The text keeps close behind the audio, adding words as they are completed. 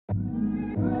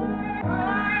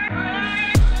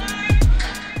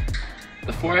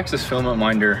4-axis filament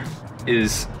winder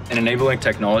is an enabling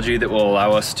technology that will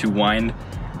allow us to wind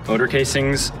motor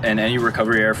casings and any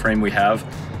recovery airframe we have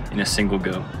in a single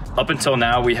go. Up until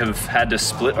now, we have had to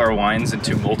split our winds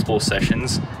into multiple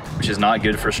sessions, which is not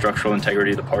good for structural integrity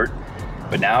of the part.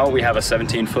 But now we have a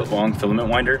 17-foot long filament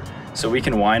winder, so we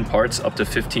can wind parts up to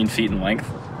 15 feet in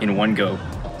length in one go.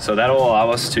 So that'll allow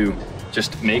us to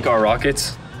just make our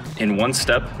rockets in one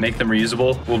step, make them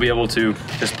reusable. We'll be able to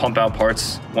just pump out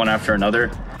parts one after another.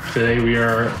 Today we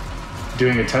are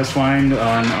doing a test wind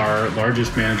on our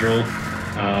largest mandrel.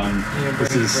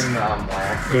 This is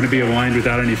going to be a wind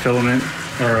without any filament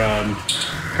or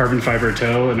carbon fiber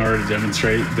toe in order to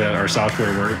demonstrate that our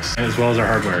software works, as well as our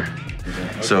hardware.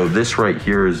 So this right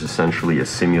here is essentially a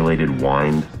simulated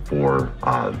wind for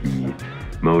the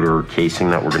motor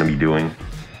casing that we're going to be doing.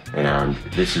 And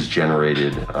this is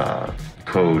generated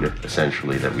code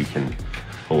essentially that we can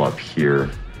pull up here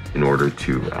in order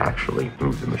to actually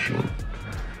move the machine.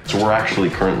 So we're actually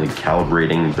currently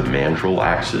calibrating the Mandrel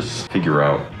Axis, figure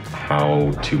out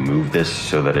how to move this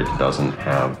so that it doesn't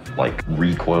have like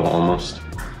recoil almost.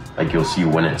 Like you'll see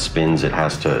when it spins, it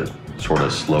has to sort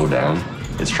of slow down.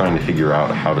 It's trying to figure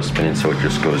out how to spin it so it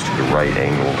just goes to the right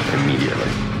angle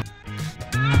immediately.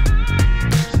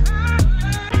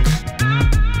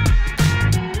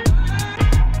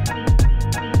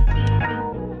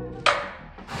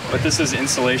 But this is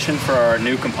insulation for our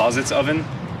new Composites oven.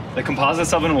 The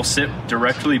Composites oven will sit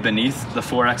directly beneath the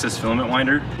 4-axis filament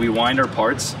winder. We wind our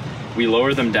parts, we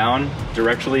lower them down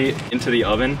directly into the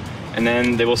oven, and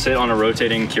then they will sit on a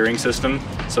rotating curing system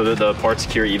so that the parts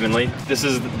cure evenly. This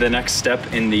is the next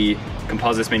step in the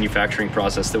composites manufacturing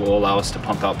process that will allow us to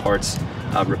pump out parts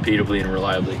repeatably and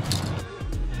reliably.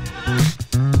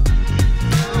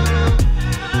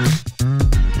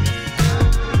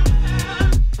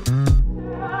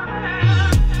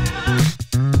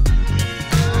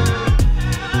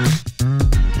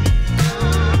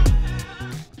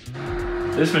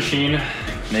 This machine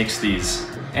makes these,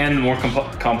 and more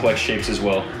complex shapes as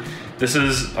well. This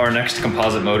is our next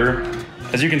composite motor.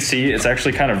 As you can see, it's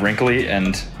actually kind of wrinkly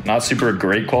and not super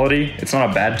great quality. It's not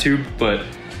a bad tube, but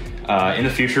in the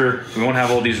future, we won't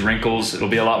have all these wrinkles. It'll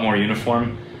be a lot more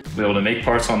uniform. We'll be able to make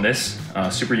parts on this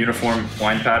super uniform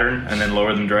wind pattern and then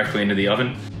lower them directly into the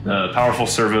oven. The powerful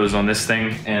servos on this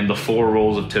thing and the 4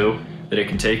 rolls of tow that it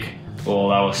can take will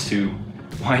allow us to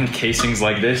wind casings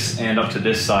like this and up to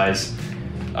this size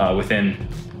within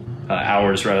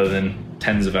hours rather than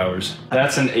tens of hours.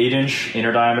 That's an 8-inch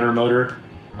inner diameter motor,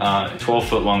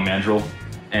 12-foot long mandrel,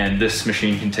 and this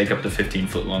machine can take up to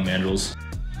 15-foot long mandrels.